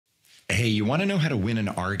Hey, you want to know how to win an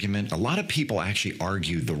argument? A lot of people actually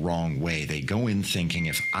argue the wrong way. They go in thinking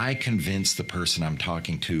if I convince the person I'm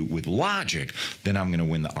talking to with logic, then I'm going to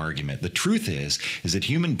win the argument. The truth is that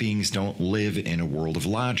human beings don't live in a world of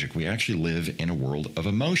logic. We actually live in a world of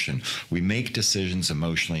emotion. We make decisions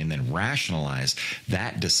emotionally and then rationalize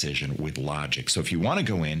that decision with logic. So if you want to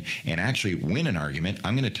go in and actually win an argument,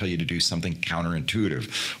 I'm going to tell you to do something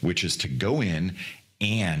counterintuitive, which is to go in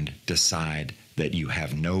and decide that you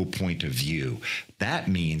have no point of view. That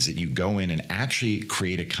means that you go in and actually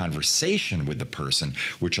create a conversation with the person,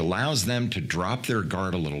 which allows them to drop their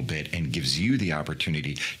guard a little bit and gives you the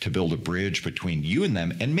opportunity to build a bridge between you and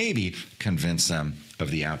them and maybe convince them of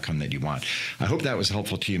the outcome that you want. I hope that was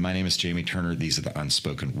helpful to you. My name is Jamie Turner. These are the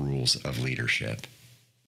unspoken rules of leadership.